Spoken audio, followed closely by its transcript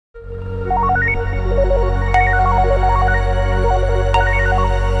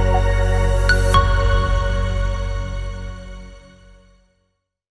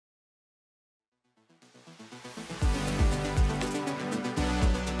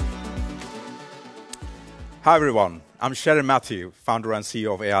Hi everyone, I'm Sherin Methew, founder and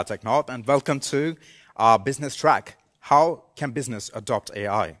CEO of AITN, and welcome to our business track. How can business adopt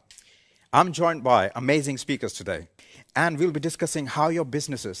AI? I'm joined by amazing speakers today, and we'll be discussing how your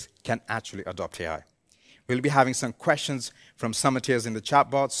businesses can actually adopt AI. We'll be having some questions from summiters in the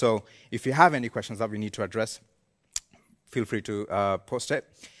chat box, so if you have any questions that we need to address, feel free to post it.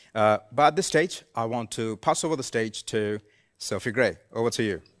 But at this stage, I want to pass over the stage to Sophie Gray. Over to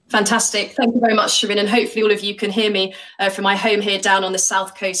you. Fantastic. Thank you very much, Sherin, and hopefully all of you can hear me from my home here down on the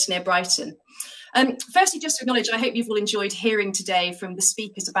south coast near Brighton. Firstly, just to acknowledge, I hope you've all enjoyed hearing today from the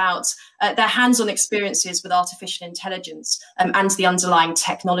speakers about their hands-on experiences with artificial intelligence and the underlying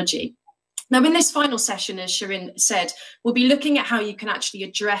technology. Now, in this final session, as Sherin said, we'll be looking at how you can actually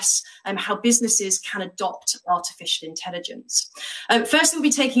address how businesses can adopt artificial intelligence. First, we'll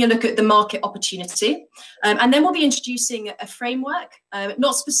be taking a look at the market opportunity, and then we'll be introducing a framework,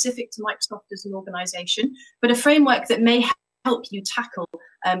 not specific to Microsoft as an organization, but a framework that may help you tackle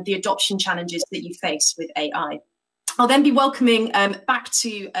the adoption challenges that you face with AI. I'll then be welcoming back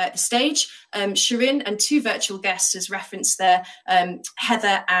to the stage Sherin and two virtual guests as referenced there,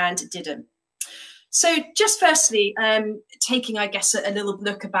 Heather and Didem. So just firstly, taking, I guess, a little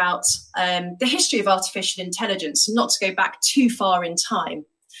look about the history of artificial intelligence, not to go back too far in time.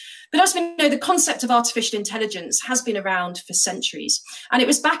 But as we know, the concept of artificial intelligence has been around for centuries. And it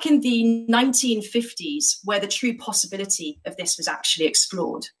was back in the 1950s where the true possibility of this was actually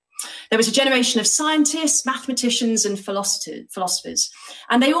explored. There was a generation of scientists, mathematicians, and philosophers,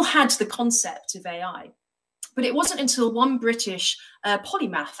 and they all had the concept of AI. But it wasn't until one British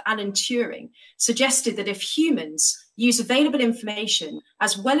polymath, Alan Turing, suggested that if humans use available information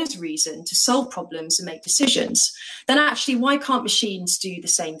as well as reason to solve problems and make decisions, then actually why can't machines do the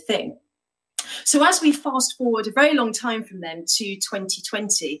same thing? So as we fast forward a very long time from then to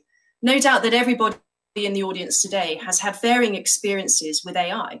 2020, no doubt that everybody in the audience today has had varying experiences with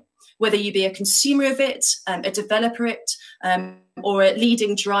AI, whether you be a consumer of it, a developer of it, or a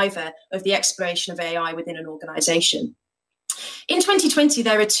leading driver of the exploration of AI within an organization. In 2020,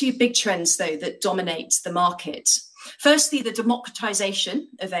 there are two big trends, though, that dominate the market. Firstly, the democratization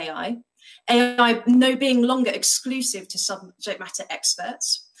of AI no being longer exclusive to subject matter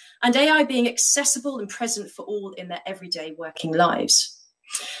experts, and AI being accessible and present for all in their everyday working lives.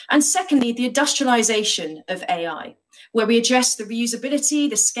 And secondly, the industrialization of AI, where we address the reusability,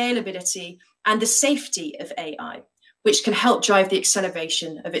 the scalability, and the safety of AI, which can help drive the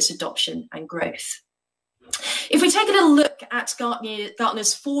acceleration of its adoption and growth. If we take a little look at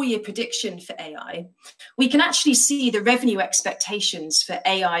Gartner's 4-year prediction for AI, we can actually see the revenue expectations for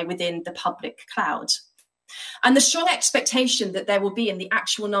AI within the public cloud, and the strong expectation that there will be in the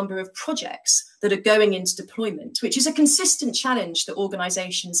actual number of projects that are going into deployment, which is a consistent challenge that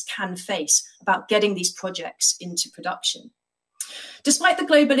organizations can face about getting these projects into production. Despite the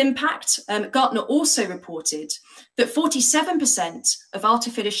global impact, Gartner also reported that 47% of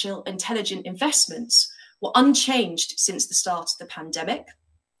artificial intelligence investments were unchanged since the start of the pandemic.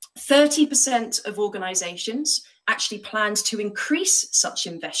 30% of organizations actually planned to increase such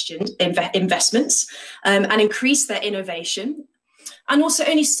investments and increase their innovation. And also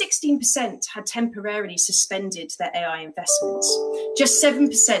only 16% had temporarily suspended their AI investments. Just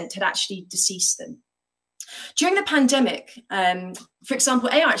 7% had actually deceased them. During the pandemic, for example,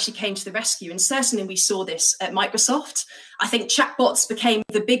 AI actually came to the rescue, and certainly we saw this at Microsoft. I think chatbots became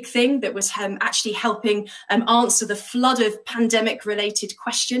the big thing that was actually helping answer the flood of pandemic-related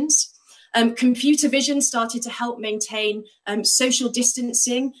questions. Computer vision started to help maintain social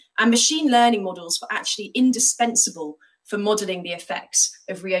distancing, and machine learning models were actually indispensable for modelling the effects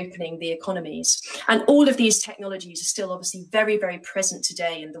of reopening the economies. And all of these technologies are still obviously very, very present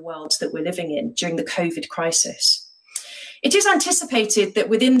today in the world that we're living in during the COVID crisis. It is anticipated that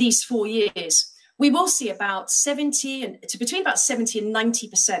within these 4 years, we will see about between about 70 and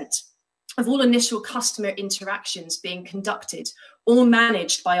 90% of all initial customer interactions being conducted or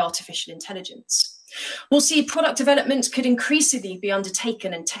managed by artificial intelligence. We'll see product development could increasingly be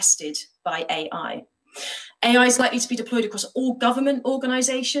undertaken and tested by AI. AI is likely to be deployed across all government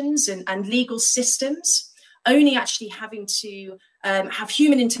organizations and legal systems, only actually having to have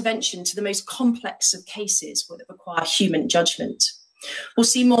human intervention to the most complex of cases that require human judgment. We'll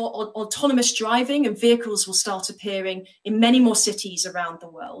see more autonomous driving, and vehicles will start appearing in many more cities around the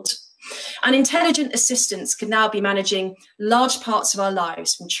world. And intelligent assistants can now be managing large parts of our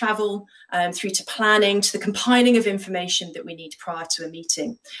lives, from travel through to planning to the compiling of information that we need prior to a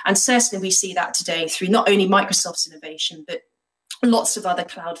meeting. And certainly we see that today through not only Microsoft's innovation, but lots of other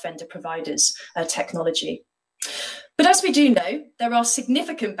cloud vendor providers' technology. But as we do know, there are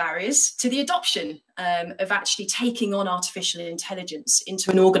significant barriers to the adoption of actually taking on artificial intelligence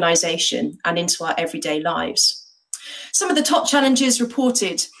into an organisation and into our everyday lives. Some of the top challenges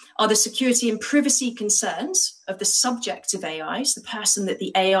reported are the security and privacy concerns of the subject of AIs, the person that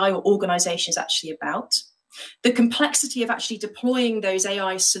the AI or organisation is actually about, the complexity of actually deploying those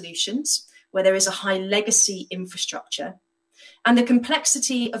AI solutions where there is a high legacy infrastructure, and the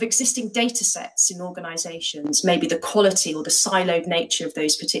complexity of existing data sets in organisations, maybe the quality or the siloed nature of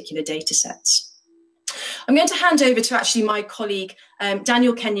those particular data sets. I'm going to hand over to actually my colleague,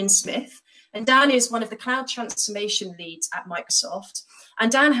 Daniel Kenyon-Smith. And Dan is one of the cloud transformation leads at Microsoft. And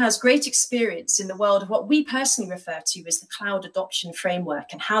Dan has great experience in the world of what we personally refer to as the cloud adoption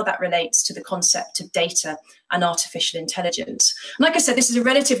framework and how that relates to the concept of data and artificial intelligence. And like I said, this is a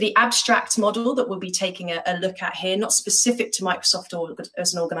relatively abstract model that we'll be taking a look at here, not specific to Microsoft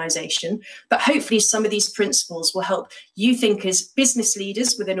as an organization, but hopefully some of these principles will help you think as business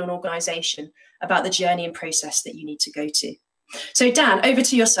leaders within an organization about the journey and process that you need to go to. So Dan, over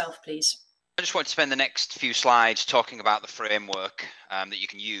to yourself, please. I just want to spend the next few slides talking about the framework that you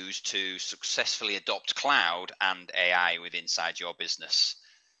can use to successfully adopt cloud and AI inside your business.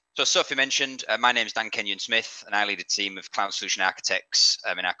 So as Sophie mentioned, my name is Dan Kenyon-Smith and I lead a team of cloud solution architects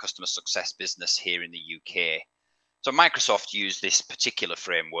in our customer success business here in the UK. So Microsoft use this particular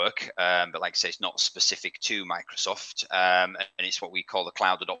framework, but like I say, it's not specific to Microsoft, and it's what we call the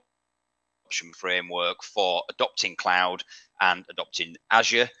cloud adoption framework for adopting cloud and adopting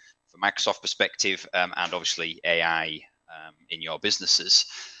Azure from Microsoft perspective, and obviously AI in your businesses.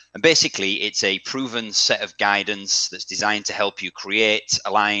 And basically, it's a proven set of guidance that's designed to help you create,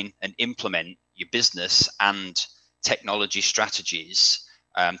 align, and implement your business and technology strategies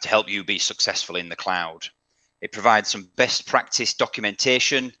to help you be successful in the cloud. It provides some best practice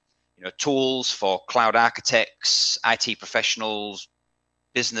documentation, tools for cloud architects, IT professionals,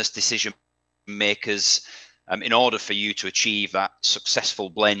 business decision makers, in order for you to achieve that successful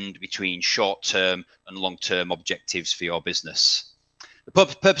blend between short-term and long-term objectives for your business. The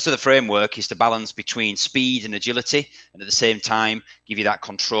purpose of the framework is to balance between speed and agility, and at the same time, give you that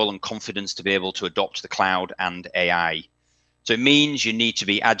control and confidence to be able to adopt the cloud and AI. So it means you need to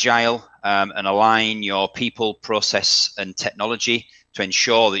be agile and align your people, process, and technology to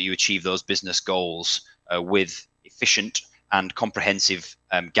ensure that you achieve those business goals with efficient and comprehensive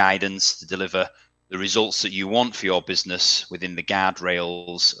guidance to deliver the results that you want for your business within the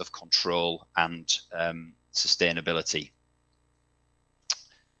guardrails of control and sustainability.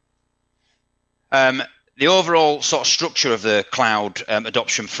 The overall sort of structure of the cloud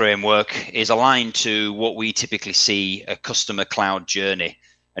adoption framework is aligned to what we typically see a customer cloud journey.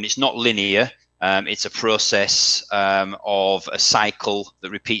 And it's not linear. It's a process of a cycle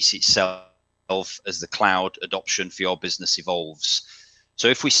that repeats itself as the cloud adoption for your business evolves. So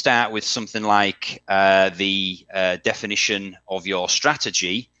if we start with something like the definition of your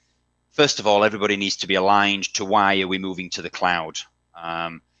strategy, first of all, everybody needs to be aligned to why are we moving to the cloud.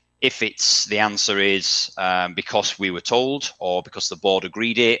 If it's the answer is because we were told, or because the board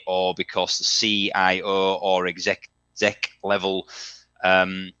agreed it, or because the CIO or exec level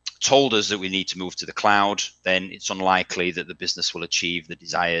told us that we need to move to the cloud, then it's unlikely that the business will achieve the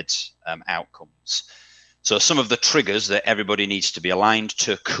desired outcomes. So some of the triggers that everybody needs to be aligned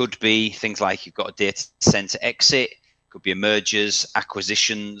to could be things like you've got a data center exit, could be mergers,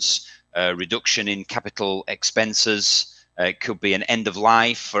 acquisitions, reduction in capital expenses. It could be an end of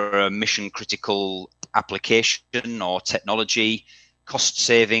life for a mission critical application or technology, cost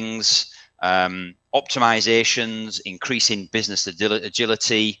savings, optimizations, increasing business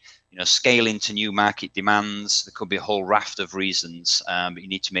agility, scaling to new market demands. There could be a whole raft of reasons, but you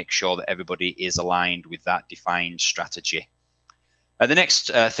need to make sure that everybody is aligned with that defined strategy. The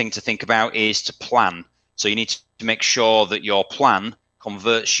next thing to think about is to plan. So you need to make sure that your plan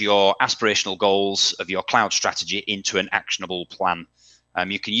converts your aspirational goals of your cloud strategy into an actionable plan.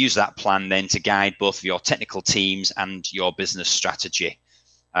 You can use that plan then to guide both of your technical teams and your business strategy.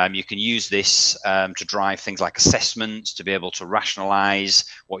 You can use this to drive things like assessments, to be able to rationalize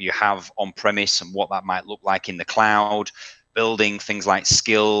what you have on premise and what that might look like in the cloud, building things like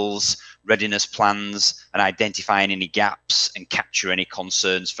skills, readiness plans, and identifying any gaps and capture any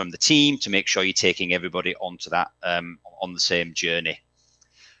concerns from the team to make sure you're taking everybody onto that on the same journey.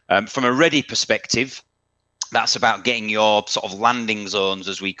 From a ready perspective, that's about getting your sort of landing zones,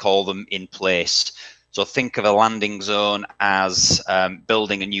 as we call them, in place. So think of a landing zone as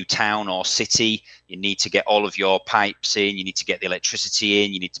building a new town or city. You need to get all of your pipes in, you need to get the electricity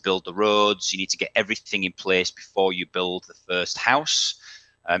in, you need to build the roads, you need to get everything in place before you build the first house.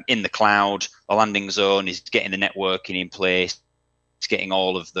 in the cloud. The landing zone is getting the networking in place. It's getting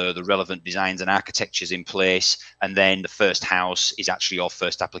all of the relevant designs and architectures in place. And then the first house is actually your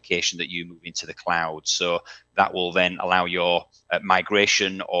first application that you move into the cloud. So that will then allow your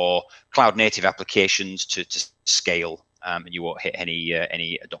migration or cloud native applications to scale, and you won't hit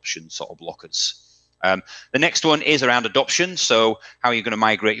any adoption sort of blockers. The next one is around adoption. So how are you going to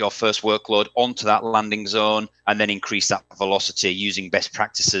migrate your first workload onto that landing zone and then increase that velocity using best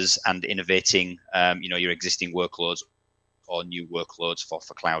practices and innovating your existing workloads or new workloads for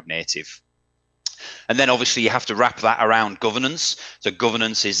cloud native. And then obviously you have to wrap that around governance. So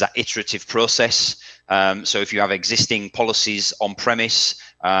governance is that iterative process. So if you have existing policies on premise,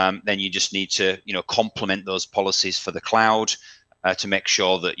 then you just need to complement those policies for the cloud to make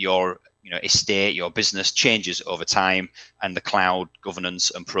sure that your estate, your business changes over time, and the cloud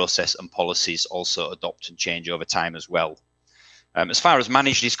governance and process and policies also adopt and change over time as well. As far as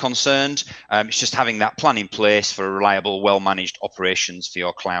managed is concerned, it's just having that plan in place for reliable, well-managed operations for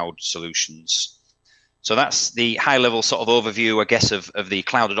your cloud solutions. So that's the high-level sort of overview, I guess, of the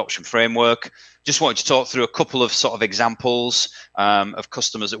cloud adoption framework. Just wanted to talk through a couple of sort of examples of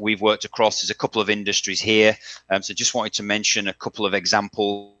customers that we've worked across. There's a couple of industries here. So just wanted to mention a couple of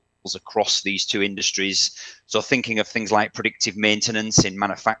examples across these two industries. So thinking of things like predictive maintenance in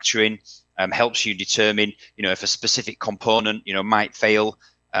manufacturing helps you determine, if a specific component, might fail,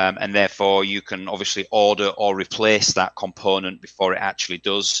 and therefore you can obviously order or replace that component before it actually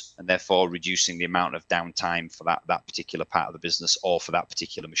does, and therefore reducing the amount of downtime for that particular part of the business or for that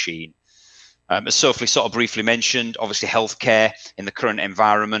particular machine. As Sophie sort of briefly mentioned, obviously healthcare in the current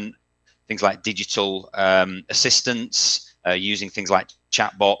environment, things like digital assistants, using things like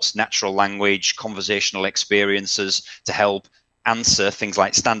chatbots, natural language, conversational experiences to help answer things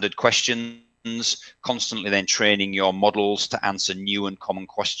like standard questions, constantly then training your models to answer new and common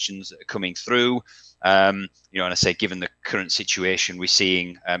questions that are coming through. And I say, given the current situation, we're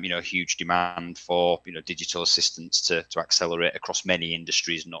seeing, a huge demand for, digital assistants to accelerate across many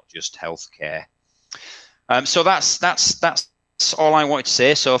industries, not just healthcare. So that's all I wanted to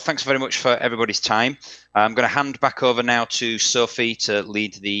say. So thanks very much for everybody's time. I'm going to hand back over now to Sophie to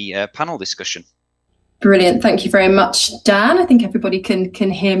lead the panel discussion. Brilliant. Thank you very much, Dan. I think everybody can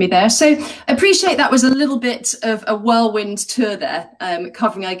hear me there. So I appreciate that was a little bit of a whirlwind tour there,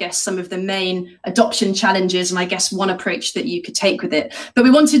 covering, I guess, some of the main adoption challenges and I guess one approach that you could take with it. But we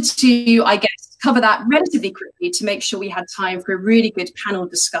wanted to, I guess, cover that relatively quickly to make sure we had time for a really good panel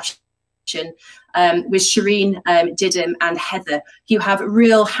discussion with Sherin, Didem and Heather, who have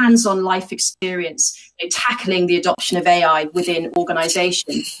real hands-on life experience tackling the adoption of AI within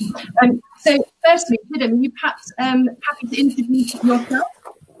organisations. So firstly, Didem, are you perhaps happy to introduce yourself?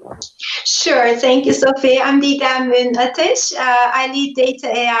 Sure, thank you, Sophie. I'm Didem Ateş. I lead data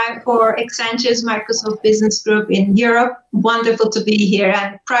AI for Accenture's Microsoft Business Group in Europe. Wonderful to be here.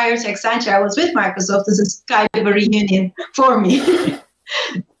 And prior to Accenture, I was with Microsoft. This is kind of a reunion for me.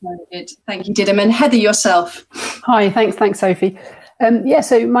 Very good. Thank you, Didem. And Heather, yourself. Hi, thanks, Sophie.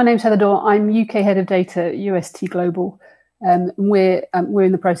 So my name's Heather Dawe. I'm UK Head of Data at UST Global. We're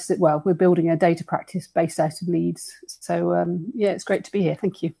in the process we're building a data practice based out of Leeds. So it's great to be here.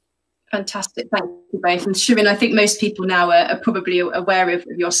 Thank you. Fantastic. Thank you both. And Sherin, I think most people now are probably aware of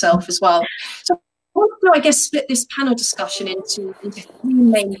yourself as well. So I want to, I guess, split this panel discussion into three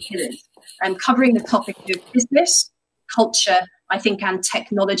main pillars, covering the topic of business, culture, I think, and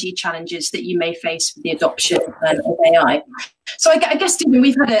technology challenges that you may face with the adoption of AI. So I guess, Didem,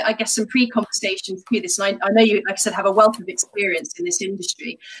 we've had, some pre-conversations through this, and I know you, like I said, have a wealth of experience in this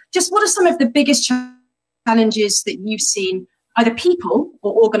industry. Just what are some of the biggest challenges that you've seen either people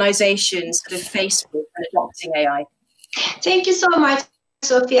or organisations that have faced with adopting AI? Thank you so much,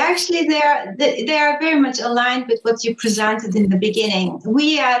 Sophie. Actually, they are very much aligned with what you presented in the beginning.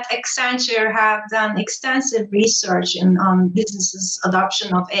 We at Accenture have done extensive research on businesses'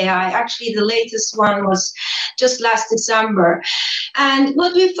 adoption of AI. Actually, the latest one was just last December. And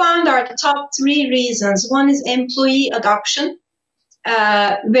what we found are the top three reasons. One is employee adoption,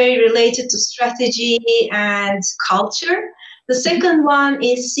 very related to strategy and culture. The second one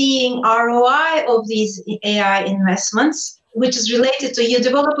is seeing ROI of these AI investments, which is related to you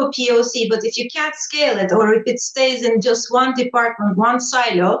develop a POC, but if you can't scale it or if it stays in just one department, one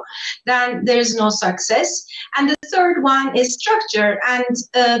silo, then there's no success. And the third one is structure and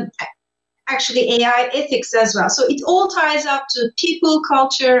actually AI ethics as well. So it all ties up to people,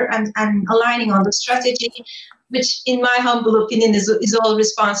 culture, and aligning on the strategy, which in my humble opinion is all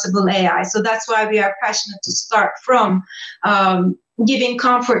responsible AI. So that's why we are passionate to start from giving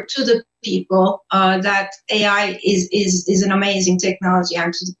comfort to the people that AI is an amazing technology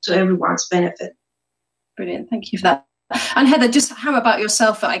and to everyone's benefit. Brilliant, thank you for that. And Heather, just how about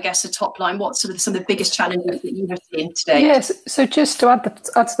yourself, I guess, a top line? What's sort of some of the biggest challenges that you have seen today? Yes, so just to add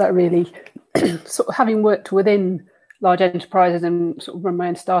to that really, sort of having worked within large enterprises and sort of run my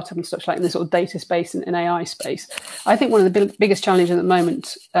own startup and such like in the sort of data space and AI space, I think one of the biggest challenges at the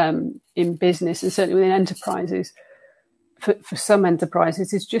moment in business and certainly within enterprises, for some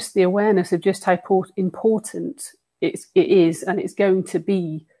enterprises, is just the awareness of just how important it is and it's going to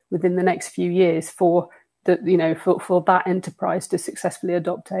be within the next few years for that enterprise to successfully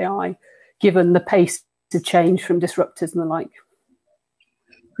adopt AI, given the pace of change from disruptors and the like.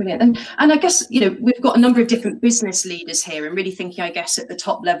 Brilliant. And I guess, we've got a number of different business leaders here and really thinking, I guess, at the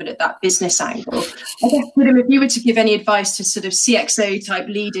top level at that business angle. I guess, Didem, if you were to give any advice to sort of CXO type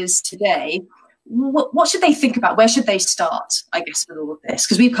leaders today, what should they think about? Where should they start, I guess, with all of this?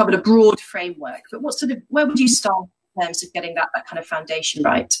 Because we've covered a broad framework, but where would you start in terms of getting that kind of foundation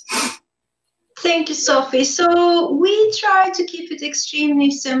right? Thank you, Sophie. So we try to keep it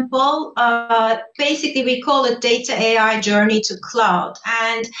extremely simple. Basically, we call it data AI journey to cloud.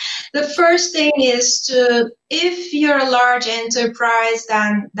 And the first thing is if you're a large enterprise,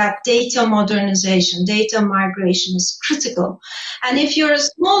 then that data modernization, data migration is critical. And if you're a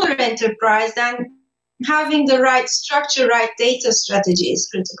smaller enterprise, then having the right structure, right data strategy is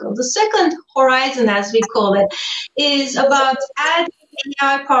critical. The second horizon, as we call it, is about adding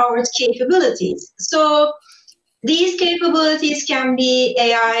AI-powered capabilities. So these capabilities can be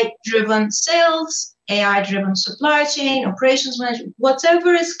AI-driven sales, AI-driven supply chain, operations management,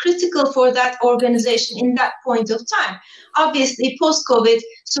 whatever is critical for that organization in that point of time. Obviously, post-COVID,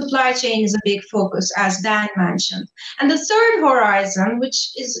 supply chain is a big focus, as Dan mentioned. And the third horizon,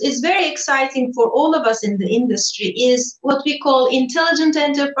 which is very exciting for all of us in the industry, is what we call intelligent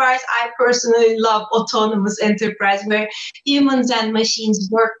enterprise. I personally love autonomous enterprise, where humans and machines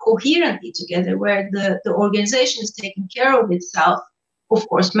work coherently together, where the organization is taking care of itself, of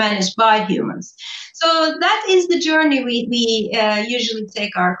course, managed by humans. So that is the journey we usually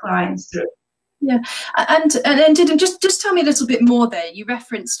take our clients through. Yeah, and Didem, just tell me a little bit more there. You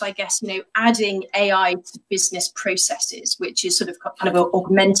referenced, I guess, adding AI to business processes, which is sort of kind of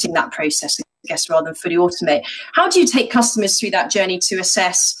augmenting that process, I guess, rather than fully automate. How do you take customers through that journey to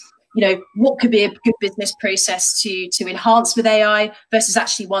assess, what could be a good business process to enhance with AI versus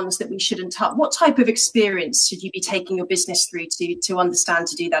actually ones that we shouldn't touch? What type of experience should you be taking your business through to understand,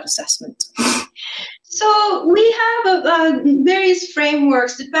 to do that assessment? So we have various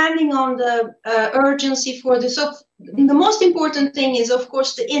frameworks depending on the urgency for this. So the most important thing is, of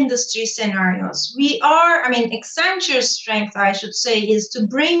course, the industry scenarios. Accenture's strength, I should say, is to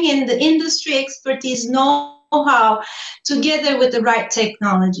bring in the industry expertise, know-how, together with the right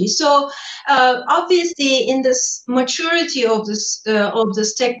technology. So obviously, in this maturity of this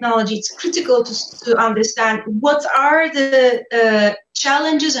technology, it's critical to understand what are the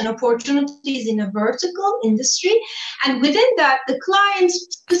challenges and opportunities in a vertical industry, and within that, the client's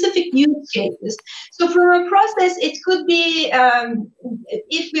specific use cases. So for a process, it could be,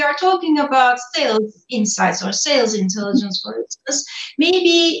 if we are talking about sales insights or sales intelligence, for instance,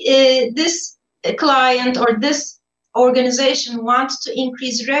 maybe this client or this organization wants to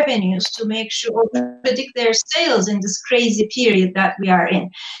increase revenues to make sure or predict their sales in this crazy period that we are in.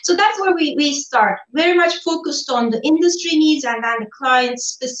 So that's where we start, very much focused on the industry needs and then the client's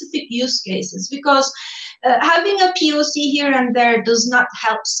specific use cases, because having a POC here and there does not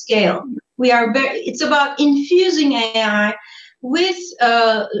help scale. It's about infusing AI with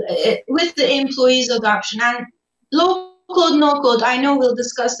the employees' adoption, and low-code, no-code, I know we'll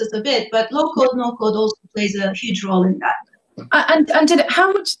discuss this a bit, but low-code, no-code also plays a huge role in that. And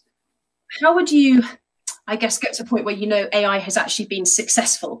how would you, I guess, get to a point where AI has actually been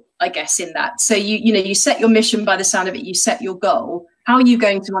successful, I guess, in that? So you set your mission, by the sound of it, you set your goal. How are you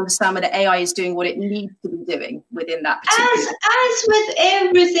going to understand whether AI is doing what it needs to be doing within that particular? As with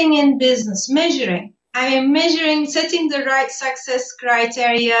everything in business, measuring. Setting the right success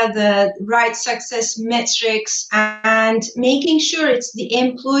criteria, the right success metrics, and making sure it's the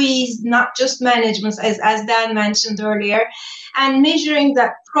employees, not just management, as Dan mentioned earlier, and measuring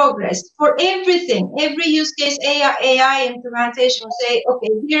that progress for everything. Every use case, AI implementation will say, okay,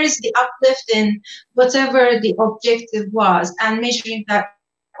 here's the uplift in whatever the objective was, and measuring that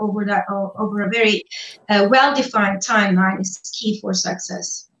over a very well-defined timeline is key for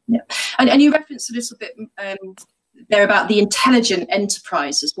success. Yeah, and you referenced a little bit there about the intelligent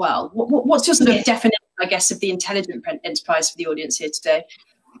enterprise as well. What's your sort of definition, I guess, of the intelligent enterprise for the audience here today?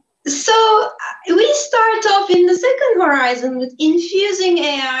 So we start off in the second horizon with infusing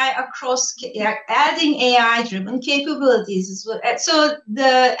AI across, adding AI-driven capabilities as well. So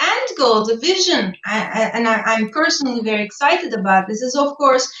the end goal, the vision, and I'm personally very excited about this, is of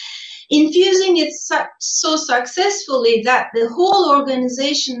course infusing it so successfully that the whole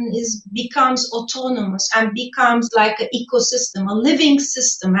organization becomes autonomous and becomes like an ecosystem, a living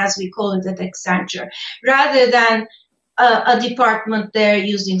system, as we call it at Accenture, rather than a department there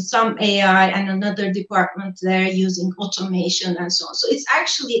using some AI and another department there using automation and so on. So it's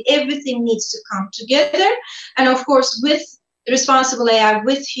actually everything needs to come together. And of course, with responsible AI,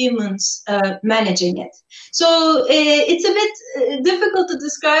 with humans managing it. So it's a bit difficult to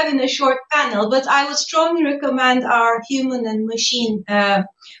describe in a short panel, but I would strongly recommend our Human and Machine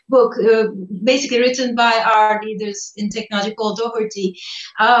book, basically written by our leaders in technology called Doherty.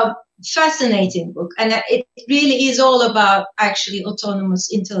 Fascinating book, and it really is all about actually autonomous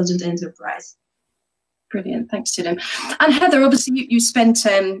intelligent enterprise. Brilliant, thanks Didem. And Heather, obviously you spent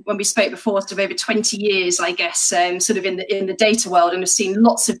when we spoke before sort of over 20 years, I guess, sort of in the data world, and have seen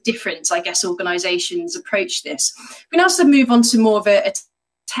lots of different, I guess, organisations approach this. We now sort of move on to more of a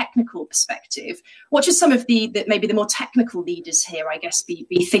technical perspective. What should some of maybe the more technical leaders here, I guess, be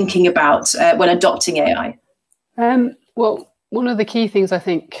thinking about when adopting AI? Well, one of the key things I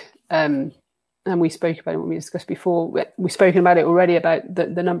think. And we spoke about it when we discussed before. We've spoken about it already about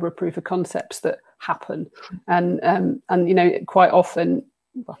the number of proof of concepts that happen, and you know, quite often,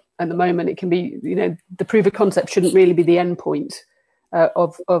 well, at the moment, it can be, you know, the proof of concept shouldn't really be the end point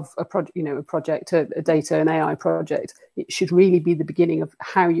of a project, you know, a project, a data and AI project. It should really be the beginning of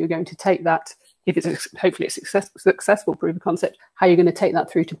how you're going to take that. If it's hopefully a successful proof of concept, how you're going to take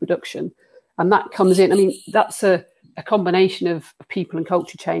that through to production, and that comes in. I mean, that's a combination of people and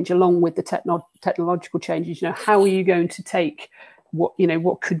culture change along with the technological changes. You know, how are you going to take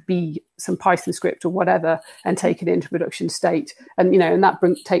what could be some Python script or whatever and take it into production state? And, you know, and that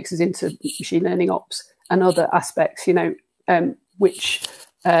takes us into machine learning ops and other aspects, you know, which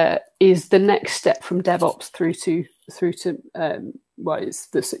is the next step from DevOps through to it's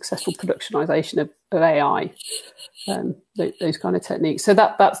the successful productionization of AI, those kind of techniques. So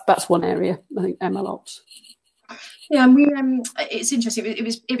that's one area, I think, MLOps. Yeah, and it's interesting.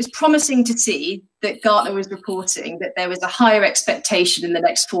 It was promising to see that Gartner was reporting that there was a higher expectation in the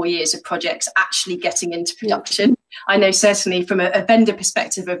next 4 years of projects actually getting into production. Yeah. I know certainly from a vendor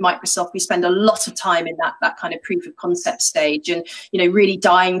perspective of Microsoft, we spend a lot of time in that kind of proof of concept stage, and, you know, really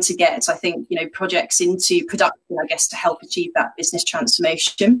dying to get, I think, you know, projects into production, I guess, to help achieve that business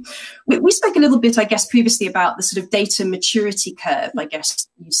transformation. We spoke a little bit, I guess, previously about the sort of data maturity curve, I guess,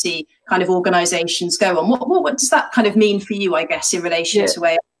 you see kind of organizations go on. What does that kind of mean for you, I guess, in relation to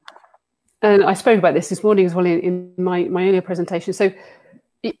AI? And I spoke about this morning as well in my earlier presentation. So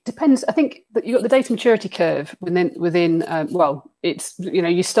it depends. I think that you've got the data maturity curve within it's, you know,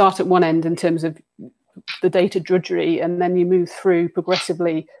 you start at one end in terms of the data drudgery, and then you move through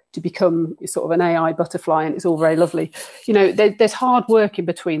progressively to become sort of an AI butterfly, and it's all very lovely. You know, there's hard work in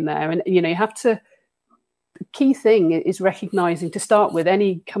between there, and, you know, you have to. The key thing is recognizing, to start with,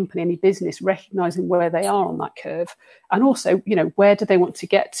 any company, any business, recognizing where they are on that curve, and also, you know, where do they want to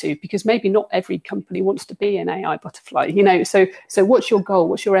get to? Because maybe not every company wants to be an AI butterfly, you know. So what's your goal?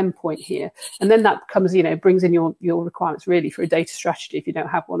 What's your end point here? And then that comes, you know, brings in your requirements really for a data strategy if you don't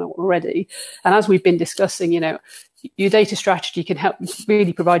have one already. And as we've been discussing, you know, your data strategy can help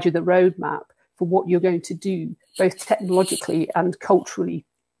really provide you the roadmap for what you're going to do, both technologically and culturally,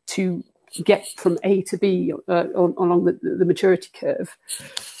 to get from A to B along the maturity curve.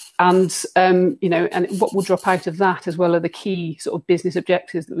 And, you know, and what will drop out of that as well are the key sort of business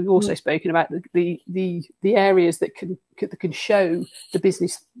objectives that we've also spoken about, the areas that can show the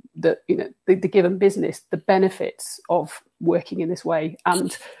business that, you know, the given business, the benefits of working in this way,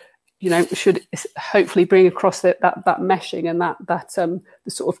 and, you know, should hopefully bring across that meshing and that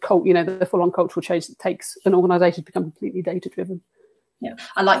the sort of you know, the full-on cultural change that takes an organisation to become completely data-driven. Yeah,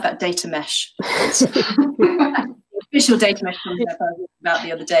 I like that data mesh. Official data mesh about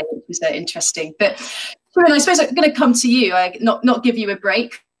the other day, which was interesting. But Sherin, I suppose I'm going to come to you. Not give you a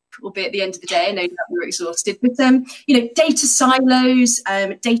break, albeit at the end of the day. I know that you're exhausted. But you know, data silos,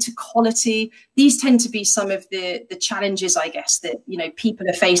 data quality. These tend to be some of the challenges, I guess, that, you know, people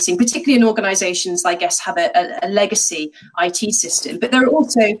are facing, particularly in organisations, I guess, have a legacy IT system. But there are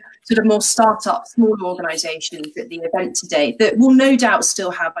also sort of more startup, smaller organisations at the event today that will no doubt still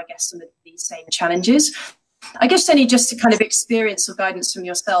have, I guess, some of these same challenges. I guess, any just to kind of experience or guidance from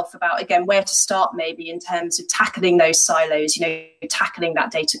yourself about, again, where to start maybe in terms of tackling those silos, you know, tackling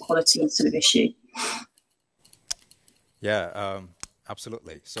that data quality sort of issue. Yeah,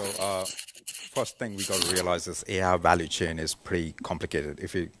 Absolutely. So first thing we got to realize is AI value chain is pretty complicated.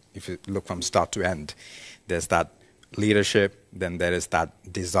 If you look from start to end, there's that leadership, then there is that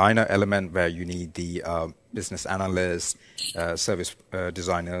designer element where you need the business analysts, service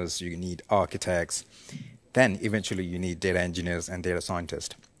designers, you need architects, then eventually you need data engineers and data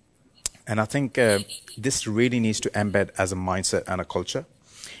scientists. And I think this really needs to embed as a mindset and a culture.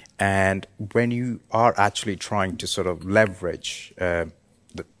 And when you are actually trying to sort of leverage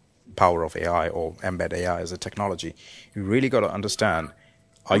the power of AI or embed AI as a technology, you really got to understand,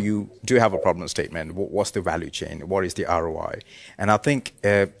 do you have a problem statement? What's the value chain? What is the ROI? And I think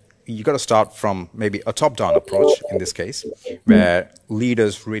you got to start from maybe a top-down approach in this case, where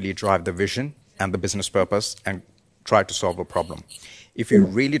leaders really drive the vision and the business purpose and try to solve a problem. If you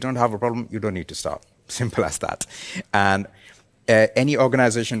really don't have a problem, you don't need to start. Simple as that. And any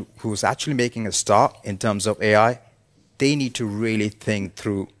organization who's actually making a start in terms of AI, they need to really think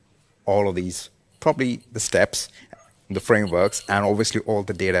through all of these, probably the steps, the frameworks, and obviously all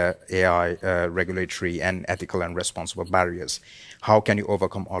the data, AI, regulatory and ethical and responsible barriers. How can you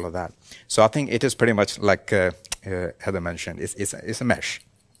overcome all of that? So I think it is pretty much like Heather mentioned, it's a mesh.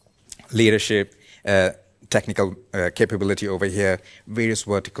 Leadership, technical capability over here, various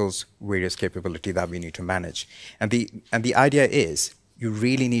verticals, various capability that we need to manage. And the idea is you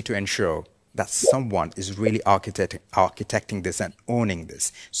really need to ensure that someone is really architecting this and owning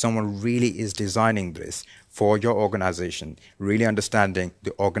this. Someone really is designing this for your organization, really understanding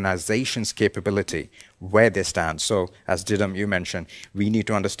the organization's capability, where they stand. So as Didem, you mentioned, we need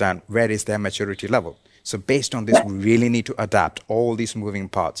to understand where is their maturity level. So based on this, we really need to adapt all these moving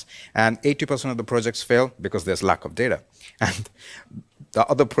parts. And 80% of the projects fail because there's lack of data. And the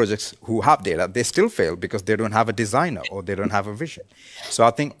other projects who have data, they still fail because they don't have a designer or they don't have a vision. So I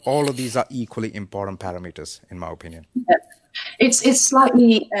think all of these are equally important parameters, in my opinion. Yeah. It's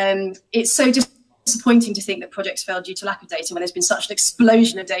slightly, it's so disappointing to think that projects fail due to lack of data when there's been such an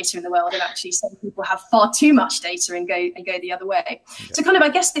explosion of data in the world, and actually some people have far too much data and go the other way. Yeah. So kind of, I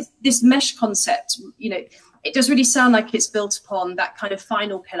guess this mesh concept, it does really sound like it's built upon that kind of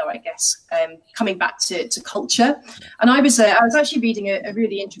final pillar, I guess, coming back to culture. And I was actually reading a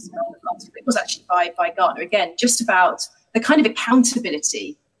really interesting article. It was actually by Gartner, again, just about the kind of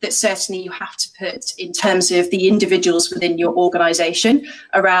accountability that certainly you have to put in terms of the individuals within your organization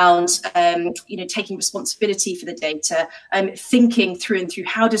around, taking responsibility for the data, thinking through and through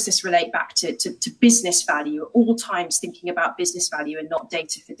how does this relate back to business value, at all times thinking about business value and not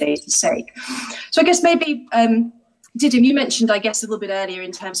data for data's sake. So I guess maybe, Didem, you mentioned, I guess, a little bit earlier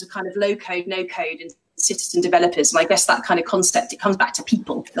in terms of kind of low code, no code and citizen developers. And I guess that kind of concept, it comes back to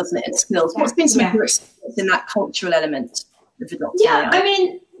people, doesn't it, and skills. What's been some of your experience in that cultural element of adopting AI? I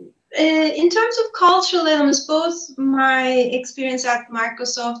mean, in terms of cultural elements, both my experience at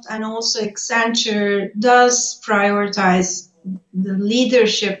Microsoft and also Accenture does prioritize the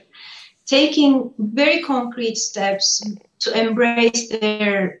leadership, taking very concrete steps to embrace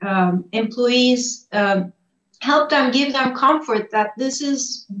their employees, help them, give them comfort that this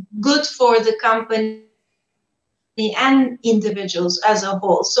is good for the company and individuals as a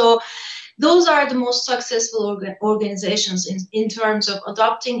whole. So those are the most successful organizations in terms of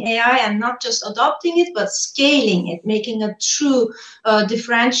adopting AI, and not just adopting it, but scaling it, making a true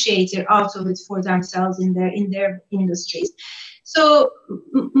differentiator out of it for themselves in their industries. So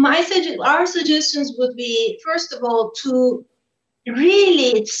our suggestions would be, first of all, to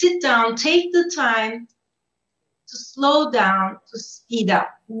really sit down, take the time to slow down, to speed up.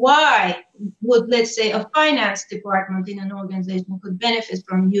 Why would, let's say, a finance department in an organization could benefit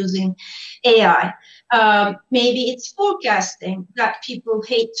from using AI? Maybe it's forecasting that people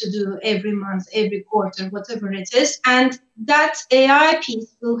hate to do every month, every quarter, whatever it is. And that AI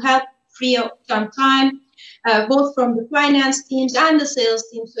piece will help free up some time, both from the finance teams and the sales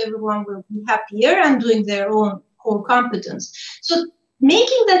teams, so everyone will be happier and doing their own core competence. So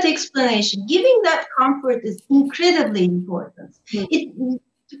making that explanation, giving that comfort is incredibly important.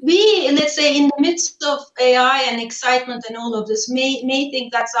 We, let's say, in the midst of AI and excitement and all of this, may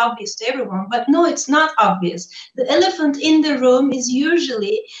think that's obvious to everyone, but no, it's not obvious. The elephant in the room is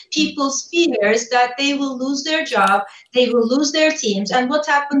usually people's fears that they will lose their job, they will lose their teams, and what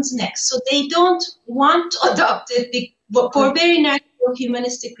happens next. So they don't want to adopt it for very natural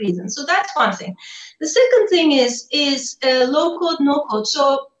humanistic reasons. So that's one thing. The second thing is low code, no code.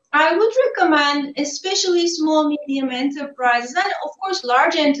 So I would recommend, especially small, medium enterprises, and of course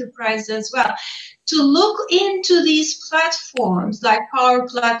large enterprises as well, to look into these platforms like Power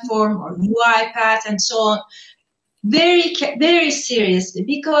Platform or UiPath and so on very, very seriously,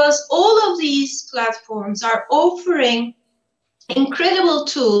 because all of these platforms are offering incredible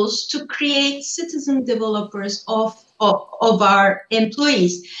tools to create citizen developers of our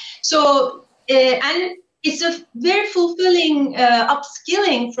employees. So, and it's a very fulfilling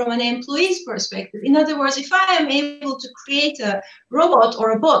upskilling from an employee's perspective. In other words, if I am able to create a robot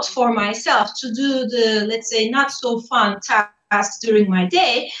or a bot for myself to do the, let's say, not so fun tasks during my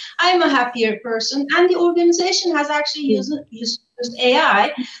day, I'm a happier person, and the organization has actually used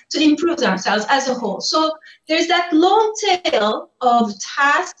AI to improve themselves as a whole. So there's that long tail of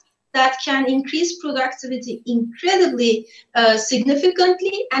tasks that can increase productivity incredibly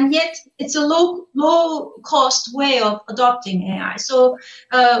significantly, and yet it's a low cost way of adopting AI. So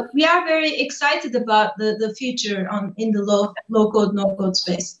we are very excited about the future in the low code, no code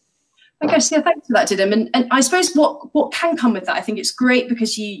space. I guess, yeah, thanks for that, Didem. And I suppose what can come with that, I think it's great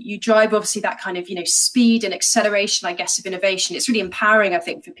because you drive obviously that kind of, speed and acceleration, I guess, of innovation. It's really empowering, I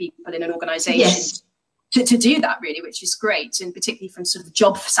think, for people in an organization. Yes. To do that, really, which is great, and particularly from sort of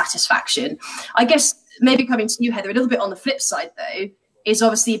job satisfaction. I guess maybe coming to you, Heather, a little bit on the flip side, though, is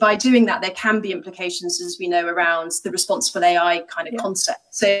obviously by doing that, there can be implications, as we know, around the responsible AI kind of concept.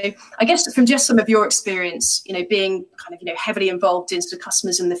 So I guess from just some of your experience, being kind of, heavily involved in sort of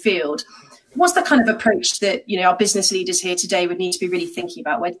customers in the field, what's the kind of approach that, our business leaders here today would need to be really thinking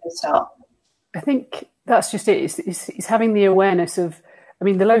about? Where do they start? I think that's just it. It's having the awareness of,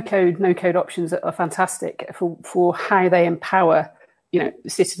 the low-code, no-code options are fantastic for how they empower,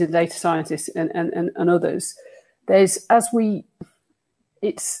 citizen data scientists and others. You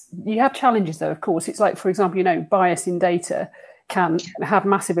have challenges though, of course. It's like, for example, bias in data can have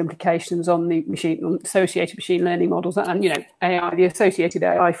massive implications on the associated machine learning models, and AI, the associated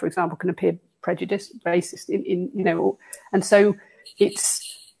AI, for example, can appear prejudiced, racist, and so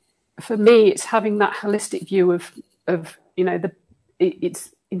for me, it's having that holistic view of it's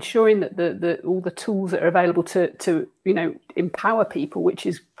ensuring that all the tools that are available to empower people, which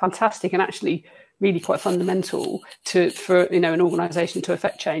is fantastic and actually really quite fundamental for an organisation to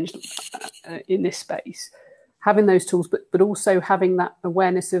affect change in this space. Having those tools, but also having that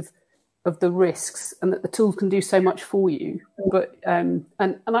awareness of the risks, and that the tools can do so much for you. But and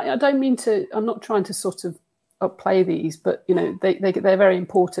I don't mean to. I'm not trying to sort of upplay these, but they're very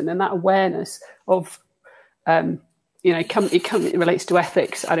important, and that awareness of it relates to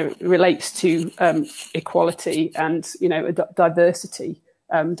ethics, and it relates to equality and diversity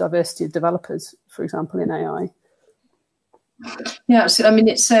of developers, for example, in AI. Yeah, so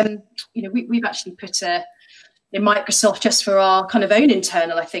it's we've actually put in Microsoft, just for our kind of own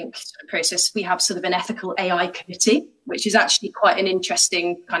internal, I think, sort of process, we have sort of an ethical AI committee, which is actually quite an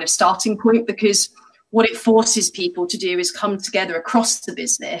interesting kind of starting point, because what it forces people to do is come together across the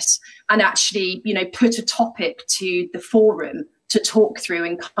business and actually, put a topic to the forum to talk through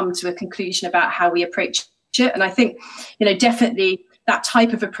and come to a conclusion about how we approach it. And I think, definitely that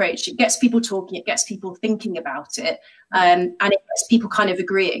type of approach, it gets people talking, it gets people thinking about it, and it gets people kind of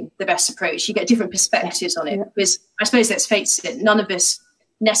agreeing the best approach. You get different perspectives on it, because I suppose, let's face it, none of us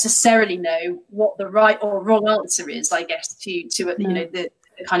necessarily know what the right or wrong answer is, I guess, to the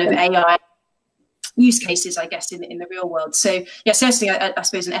kind of AI use cases, I guess, in the real world. So yeah, certainly I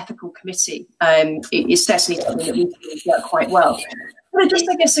suppose an ethical committee is certainly something that we can work quite well. But just,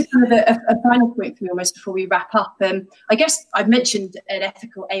 I guess, a kind of a final point for me almost before we wrap up. I guess I've mentioned an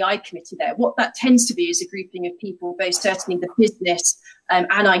ethical AI committee there. What that tends to be is a grouping of people, both certainly the business and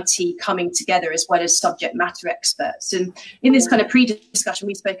IT, coming together, as well as subject matter experts. And in this kind of pre-discussion,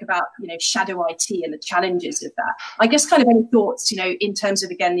 we spoke about, shadow IT and the challenges of that. I guess kind of any thoughts, in terms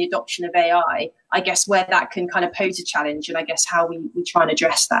of, again, the adoption of AI, I guess where that can kind of pose a challenge, and I guess how we try and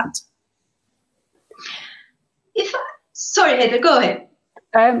address that. Sorry, Heather, go ahead.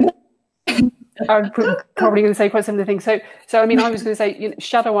 I'm probably going to say quite similar things. So I was going to say,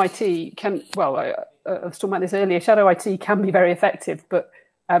 shadow IT can, I was talking about this earlier, shadow IT can be very effective, but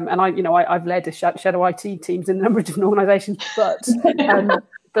I've led a shadow IT teams in a number of different organisations, but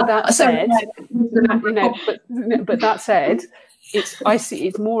that said, but that said, I see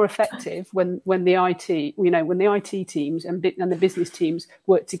it's more effective when the IT, when the IT teams and the business teams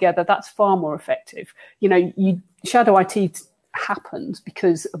work together. That's far more effective. Shadow IT happens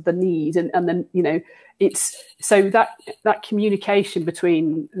because of the need, and then it's so that communication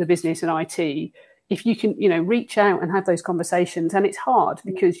between the business and IT. If you can reach out and have those conversations, and it's hard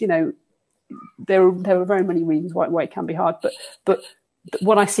because there are very many reasons why it can be hard, but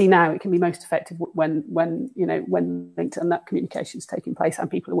what I see now, it can be most effective when linked and that communication is taking place and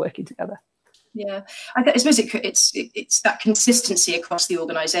people are working together. Yeah, I suppose it's that consistency across the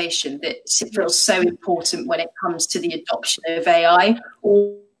organisation that feels so important when it comes to the adoption of AI.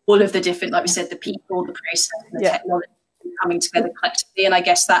 All of the different, like we said, the people, the process, and the technology coming together collectively. And I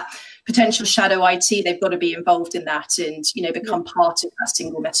guess that potential shadow IT, they've got to be involved in that and, become part of that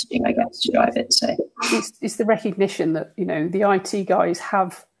single messaging, I guess, to drive it. So it's the recognition that, the IT guys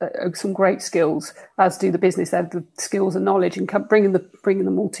have some great skills, as do the business. They have the skills and knowledge, and bringing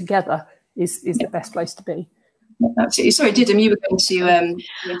them all together is the best place to be. Absolutely. Sorry, Didem, you were going to...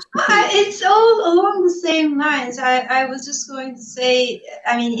 It's all along the same lines. I was just going to say,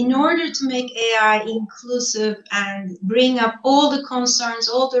 in order to make AI inclusive and bring up all the concerns,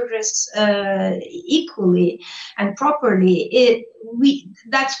 all the risks equally and properly,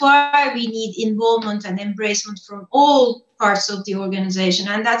 that's why we need involvement and embracement from all parts of the organization.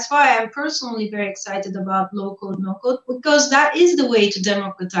 And that's why I'm personally very excited about low-code, no-code, because that is the way to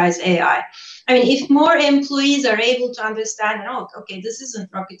democratize AI. If more employees are able to understand, okay, this isn't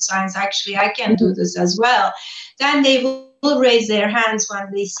rocket science, actually, I can do this as well, then they will raise their hands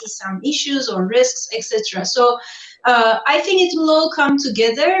when they see some issues or risks, etc. So I think it will all come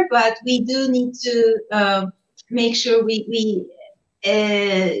together, but we do need to make sure we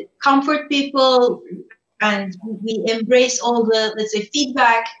comfort people and we embrace all the, let's say,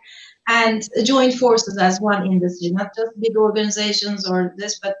 feedback and join forces as one industry, not just big organizations or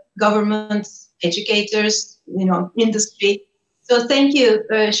this, but governments, educators, industry. So thank you,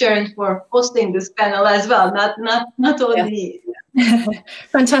 Sherin, for hosting this panel as well. Not only. Yeah.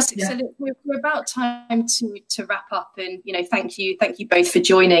 Fantastic. Yeah. So look, we're about time to wrap up, and thank you both for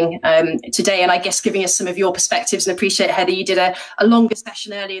joining today, and I guess giving us some of your perspectives. And appreciate, Heather, you did a longer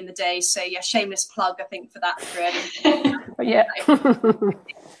session early in the day, so yeah, shameless plug, I think, for that. Yeah.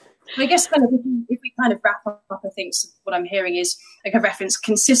 I guess if we wrap up, I think what I'm hearing is like a reference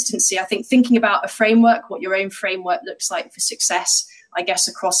consistency. I think thinking about a framework, what your own framework looks like for success, I guess,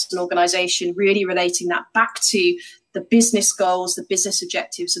 across an organization, really relating that back to the business goals, the business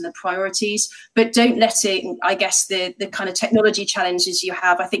objectives and the priorities, but don't let it, I guess, the kind of technology challenges you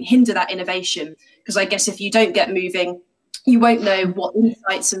have, I think, hinder that innovation. Because I guess if you don't get moving, you won't know what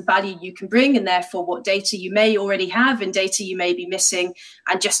insights and value you can bring, and therefore what data you may already have and data you may be missing,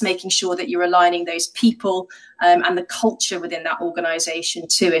 and just making sure that you're aligning those people and the culture within that organization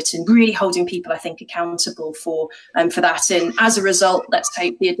to it, and really holding people, I think, accountable for that. And as a result, let's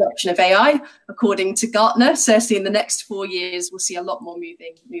hope the adoption of AI, according to Gartner, certainly in the next 4 years, we'll see a lot more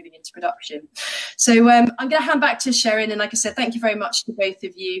moving into production. So I'm going to hand back to Sherin, and like I said, thank you very much to both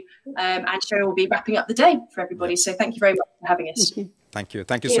of you. And Sherin will be wrapping up the day for everybody. So thank you very much for having us. Thank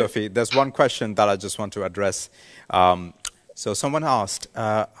you, Sophie. There's one question that I just want to address. So someone asked,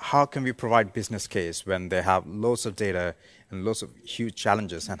 how can we provide business case when they have loads of data and lots of huge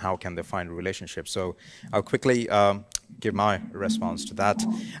challenges, and how can they find relationships? So I'll quickly give my response to that.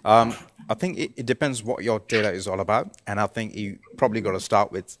 I think it depends what your data is all about, and I think you probably got to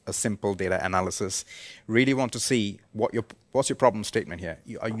start with a simple data analysis. Really want to see what's your problem statement here.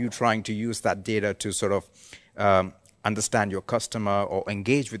 Are you trying to use that data to sort of understand your customer or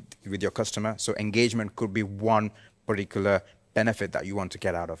engage with your customer? So engagement could be one particular benefit that you want to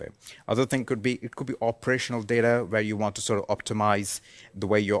get out of it. Other thing could be, it could be operational data where you want to sort of optimize the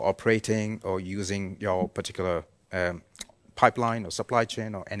way you're operating or using your particular pipeline or supply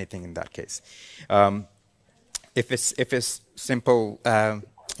chain or anything in that case. If it's simple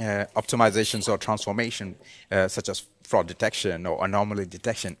optimizations or transformation, such as fraud detection or anomaly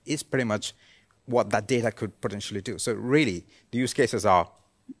detection, is pretty much what that data could potentially do. So really, the use cases are,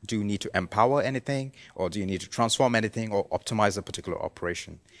 do you need to empower anything, or do you need to transform anything, or optimize a particular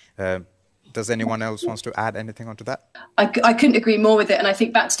operation? Does anyone else wants to add anything onto that? I couldn't agree more with it. And I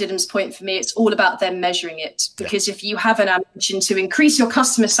think back to Didem's point, for me, it's all about them measuring it. Because if you have an ambition to increase your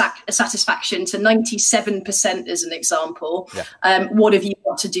customer satisfaction to 97% as an example, what have you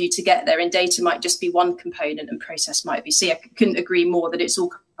got to do to get there? And data might just be one component and process might be. So I couldn't agree more that it's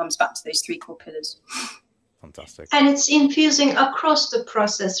all comes back to those three core pillars. Fantastic. And it's infusing across the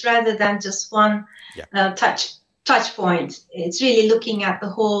process rather than just one touch point. It's really looking at the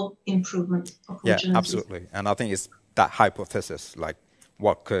whole improvement opportunities. Yeah, absolutely. And I think it's that hypothesis, like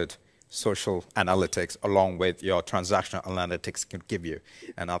what could social analytics along with your transactional analytics can give you.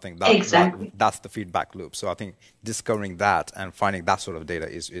 And I think that's the feedback loop. So I think discovering that and finding that sort of data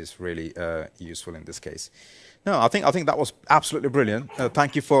is really useful in this case. No, I think that was absolutely brilliant.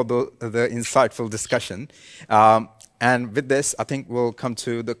 Thank you for the insightful discussion. And with this, I think we'll come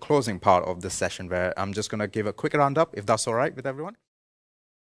to the closing part of this session, where I'm just going to give a quick roundup, if that's all right with everyone.